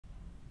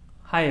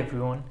Hi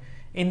everyone.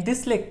 In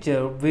this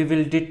lecture, we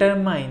will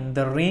determine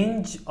the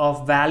range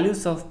of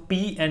values of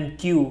P and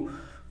Q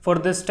for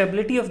the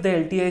stability of the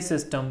LTI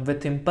system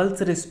with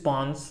impulse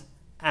response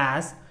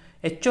as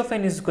h of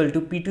n is equal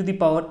to p to the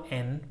power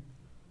n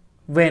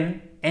when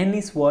n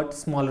is what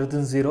smaller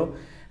than 0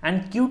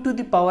 and q to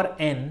the power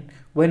n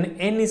when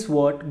n is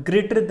what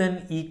greater than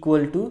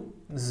equal to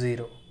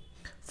 0.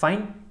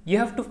 Fine. You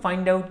have to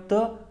find out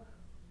the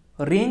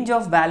range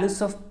of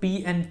values of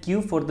P and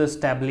Q for the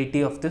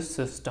stability of this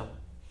system.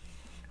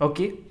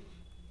 Okay,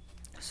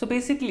 so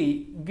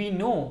basically we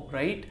know,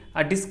 right,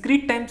 a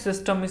discrete time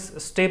system is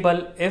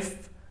stable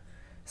if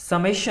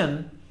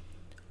summation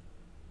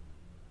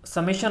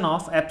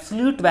of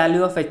absolute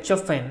value of h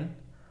of n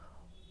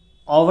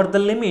over the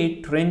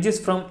limit ranges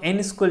from n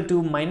is equal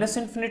to minus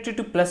infinity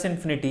to plus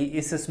infinity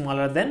is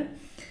smaller than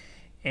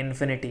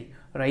infinity,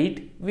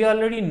 right? We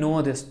already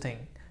know this thing.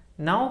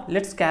 Now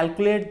let's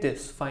calculate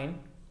this. Fine,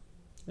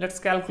 let's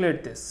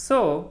calculate this. So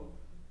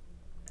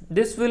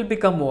this will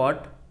become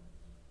what?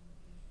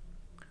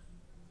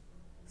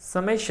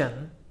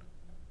 Summation.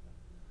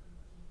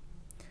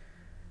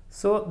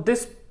 So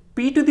this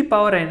p to the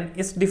power n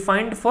is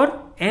defined for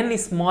n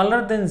is smaller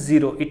than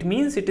 0. It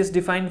means it is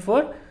defined for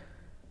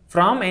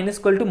from n is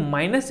equal to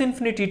minus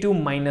infinity to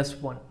minus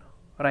 1,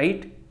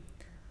 right?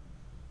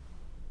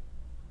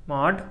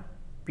 Mod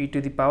p to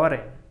the power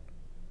n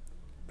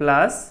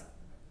plus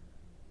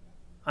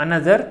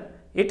another,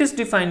 it is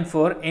defined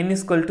for n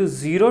is equal to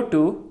 0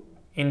 to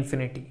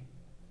infinity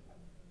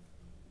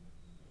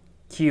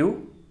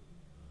q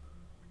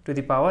to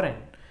the power n,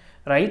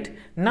 right?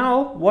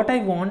 Now what I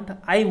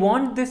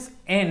want this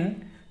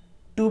n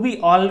to be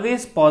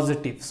always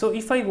positive. So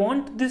if I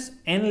want this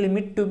n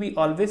limit to be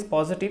always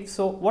positive,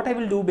 so what I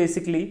will do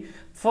basically,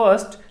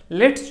 first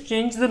let's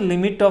change the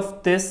limit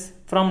of this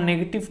from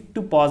negative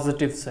to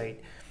positive side.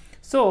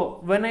 So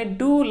when I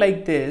do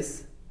like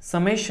this,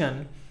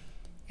 summation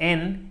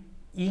n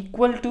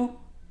equal to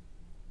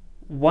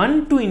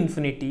 1 to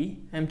infinity,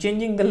 I am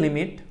changing the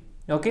limit,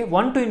 okay,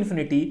 1 to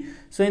infinity.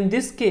 So in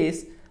this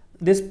case,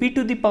 this p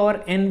to the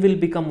power n will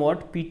become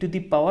what? P to the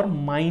power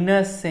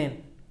minus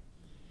n.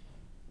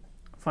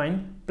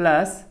 Fine.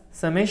 Plus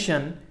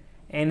summation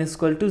n is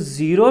equal to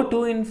 0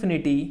 to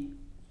infinity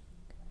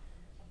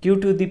q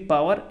to the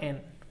power n.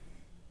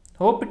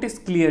 Hope it is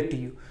clear to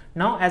you.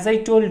 Now as I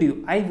told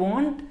you, I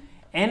want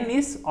n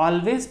is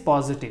always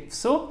positive.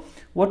 So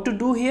what to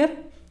do here?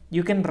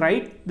 You can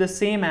write the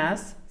same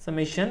as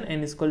summation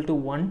n is equal to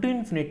 1 to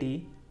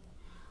infinity,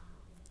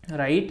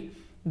 right?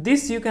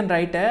 This you can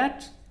write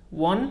at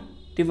 1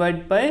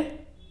 divided by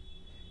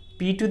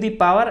p to the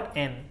power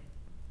n,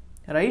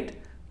 right,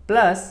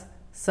 plus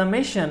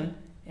summation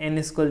n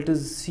is equal to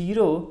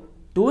 0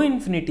 to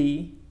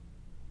infinity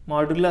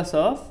modulus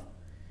of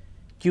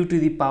q to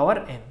the power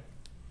n.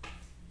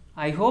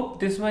 I hope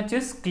this much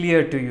is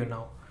clear to you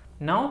now.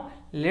 Now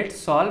let's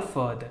solve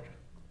further.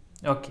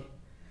 Okay,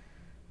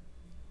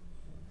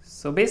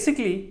 so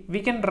basically we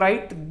can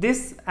write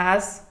this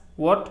as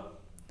what?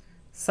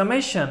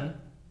 Summation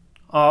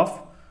of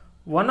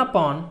 1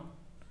 upon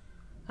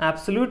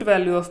absolute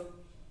value of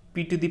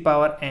p to the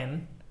power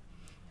n,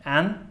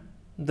 and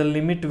the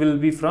limit will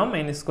be from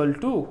n is equal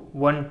to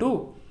 1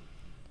 to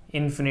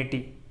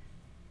infinity,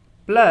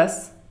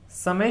 plus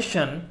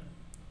summation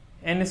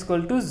n is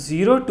equal to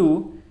 0 to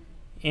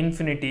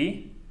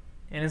infinity,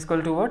 n is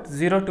equal to what?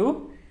 0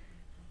 to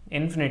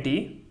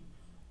infinity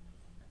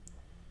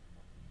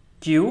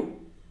q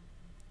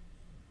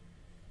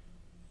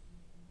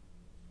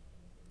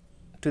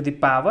to the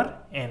power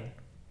n.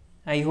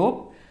 I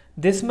hope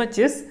this much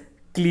is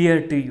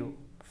clear to you.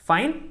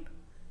 Fine.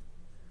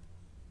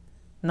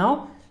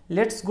 Now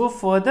let's go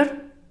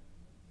further,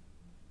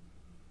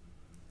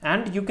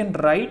 and you can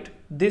write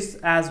this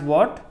as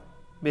what?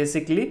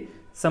 Basically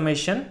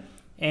summation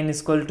n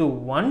is equal to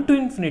 1 to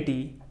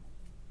infinity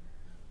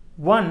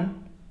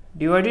 1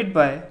 divided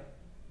by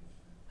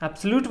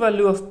absolute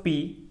value of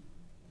p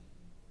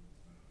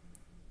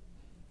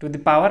to the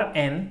power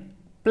n,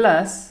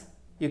 plus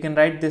you can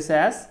write this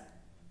as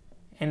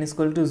n is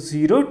equal to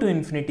 0 to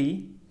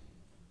infinity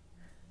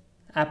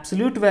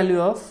absolute value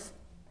of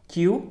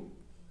q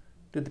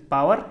to the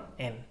power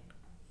n.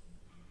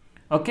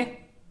 Okay,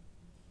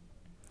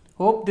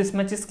 hope this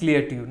much is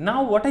clear to you.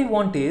 Now what I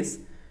want is,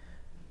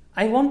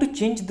 I want to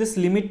change this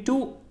limit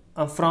to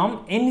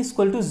from n is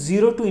equal to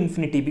 0 to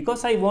infinity,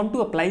 because I want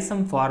to apply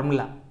some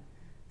formula,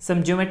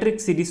 some geometric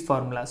series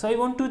formula. So I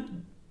want to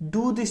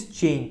do this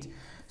change.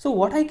 So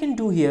what I can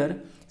do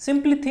here,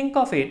 simply think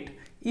of it,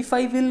 if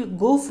I will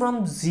go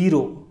from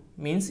 0,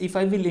 means if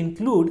I will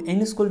include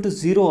n is equal to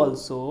 0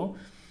 also,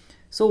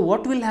 so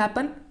what will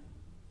happen?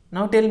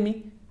 Now tell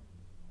me,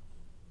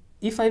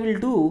 if I will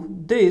do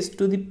this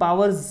to the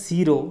power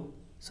 0,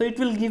 so it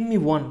will give me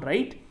 1,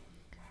 right?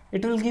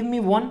 It will give me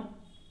 1.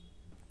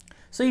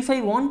 So if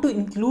I want to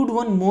include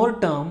one more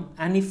term,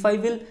 and if I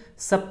will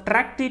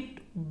subtract it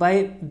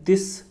by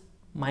this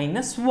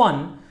minus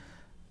 1,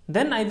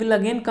 then I will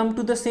again come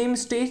to the same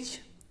stage.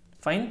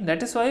 Fine.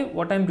 That is why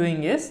what I am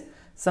doing is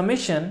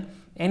summation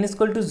n is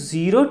equal to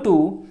 0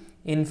 to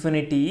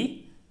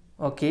infinity,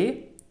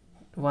 okay,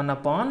 1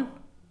 upon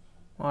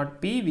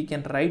mod p, we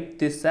can write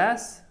this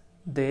as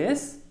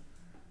this,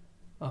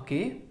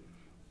 okay,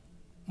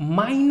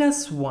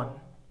 minus 1.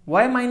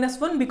 Why minus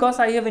 1? Because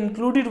I have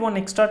included one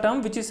extra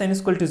term which is n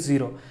is equal to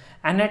 0,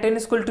 and at n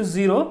is equal to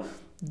 0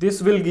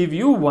 this will give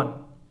you 1.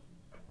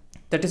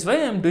 That is why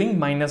I am doing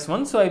minus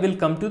 1. So I will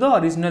come to the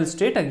original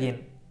state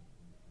again.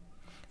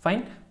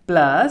 Fine.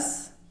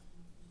 Plus,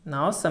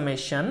 now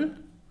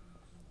summation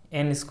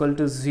n is equal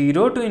to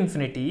 0 to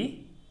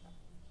infinity,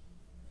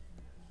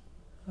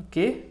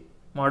 okay,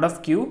 mod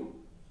of q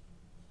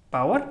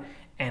power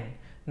n.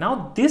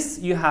 Now this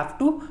you have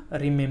to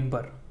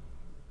remember,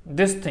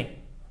 this thing.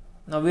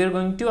 Now we are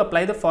going to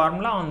apply the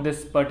formula on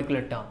this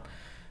particular term.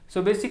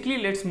 So basically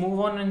let's move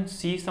on and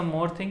see some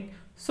more thing.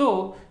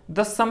 So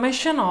the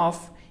summation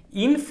of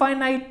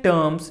infinite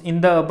terms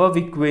in the above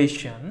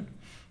equation,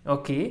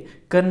 okay,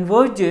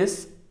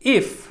 converges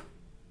if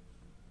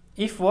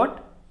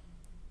what?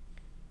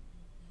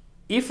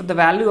 If the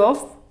value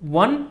of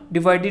 1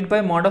 divided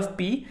by mod of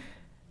p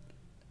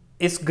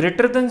is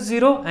greater than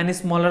 0 and is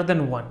smaller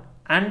than 1,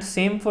 and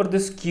same for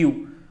this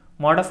q,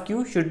 mod of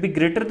q should be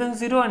greater than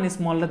 0 and is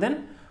smaller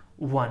than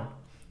 1,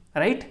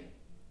 right?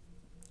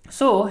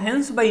 So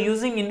hence, by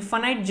using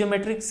infinite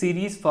geometric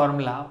series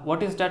formula,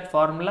 what is that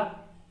formula?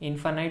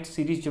 Infinite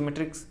series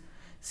geometric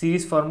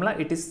series formula,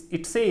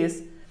 it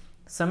says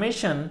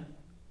summation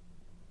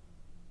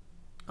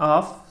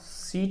of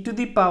c to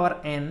the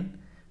power n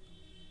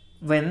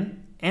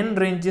when n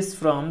ranges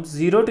from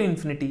 0 to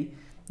infinity,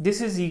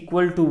 this is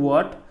equal to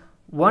what?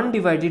 1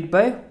 divided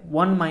by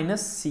 1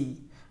 minus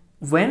c,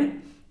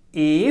 when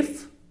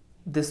if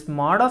this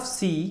mod of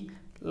c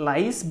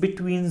lies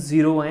between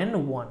 0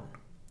 and 1.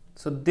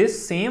 So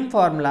this same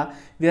formula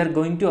we are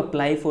going to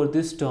apply for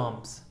these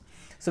terms.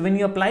 So when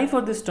you apply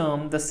for this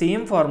term the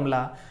same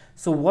formula,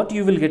 so what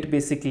you will get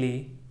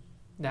basically,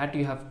 that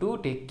you have to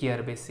take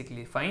care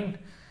basically. Fine.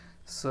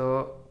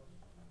 So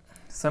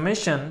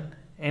summation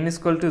n is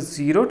equal to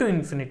 0 to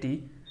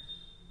infinity,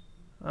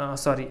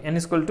 n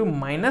is equal to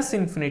minus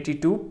infinity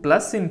to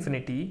plus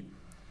infinity,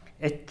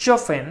 h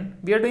of n,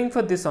 we are doing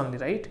for this only,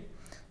 right?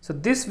 So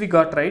this we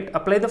got right.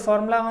 Apply the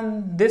formula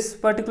on this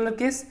particular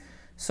case.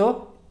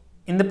 So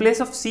in the place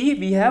of c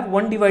we have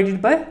 1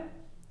 divided by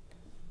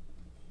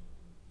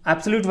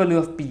absolute value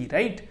of p,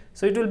 right?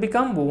 So it will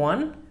become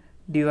 1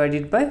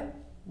 divided by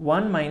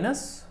 1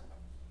 minus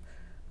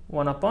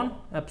 1 upon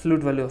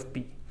absolute value of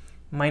p.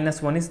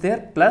 Minus 1 is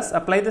there, plus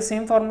apply the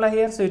same formula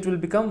here. So it will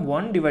become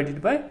 1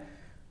 divided by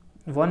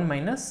 1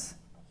 minus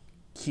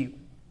q,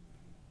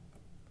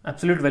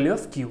 absolute value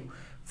of q.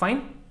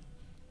 Fine.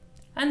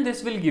 And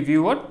this will give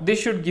you what? This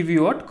should give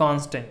you what?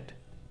 Constant.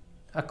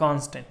 A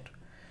constant.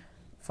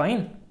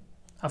 Fine.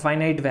 A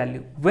finite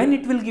value. When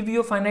it will give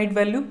you a finite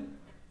value?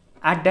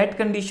 At that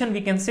condition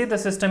we can say the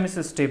system is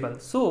stable.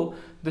 So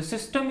the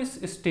system is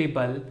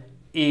stable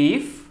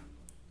if,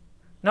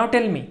 now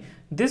tell me,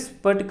 this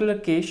particular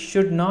case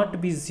should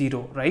not be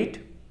 0, right?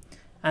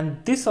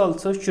 And this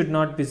also should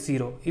not be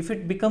 0. If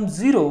it becomes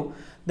 0,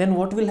 then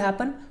what will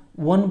happen?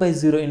 1 by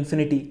 0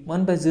 infinity,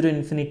 1 by 0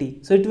 infinity.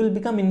 So it will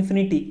become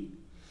infinity,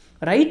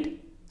 right?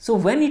 So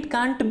when it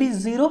can't be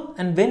 0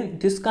 and when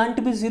this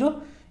can't be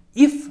 0,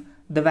 if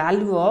the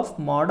value of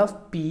mod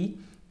of p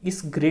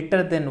is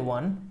greater than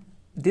 1,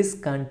 this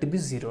can't be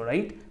 0,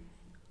 right?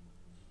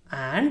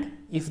 And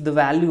if the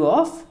value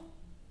of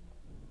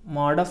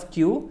mod of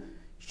q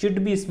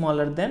should be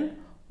smaller than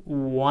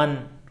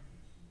 1,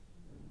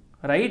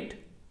 right?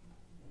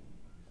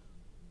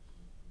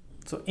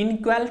 So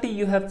inequality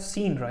you have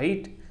seen,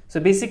 right? So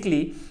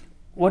basically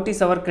what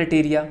is our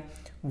criteria?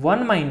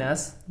 1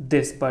 minus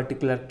this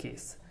particular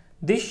case.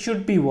 This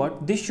should be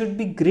what? This should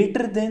be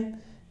greater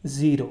than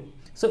 0.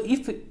 So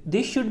if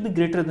this should be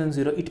greater than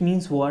 0, it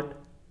means what?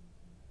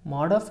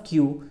 Mod of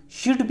q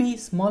should be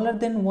smaller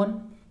than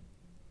 1,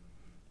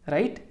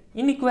 right?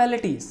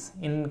 Inequalities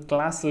in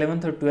class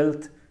 11th or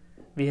 12th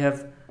we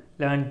have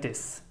learned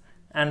this,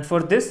 and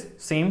for this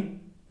same,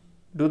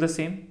 do the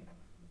same.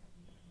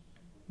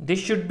 This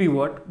should be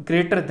what?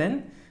 Greater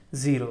than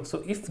 0.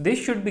 So if this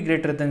should be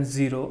greater than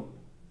 0,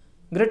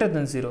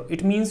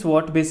 it means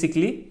what?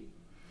 Basically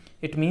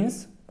it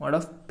means mod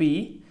of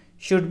p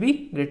should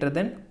be greater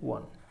than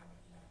 1.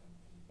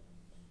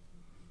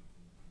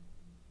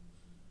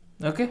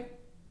 Okay,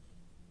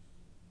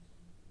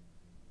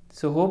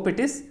 so hope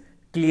it is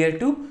clear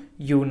to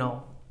you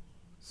now.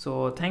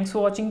 So thanks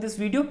for watching this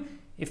video.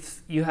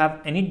 If you have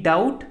any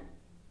doubt,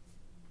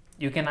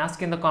 you can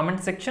ask in the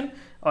comment section,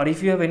 or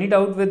if you have any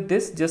doubt with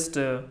this, just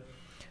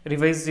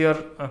revise your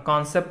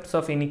concepts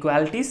of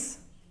inequalities.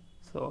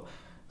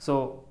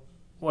 So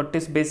what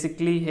is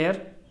basically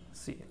here?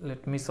 See,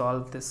 let me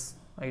solve this.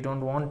 I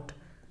don't want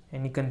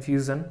any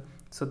confusion.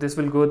 So this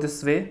will go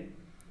this way.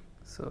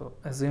 So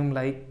assume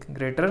like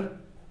greater,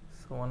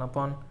 so 1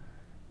 upon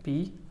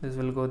p, this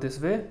will go this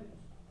way,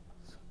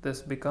 so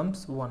this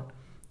becomes 1.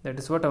 That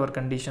is what our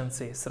condition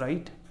says,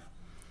 right?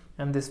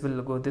 And this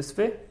will go this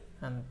way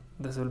and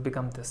this will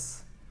become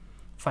this.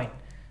 Fine.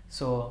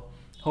 So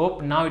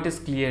Hope now it is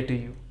clear to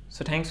you.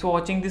 So thanks for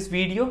watching this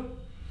video,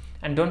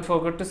 and don't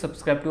forget to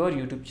subscribe to our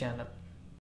YouTube channel.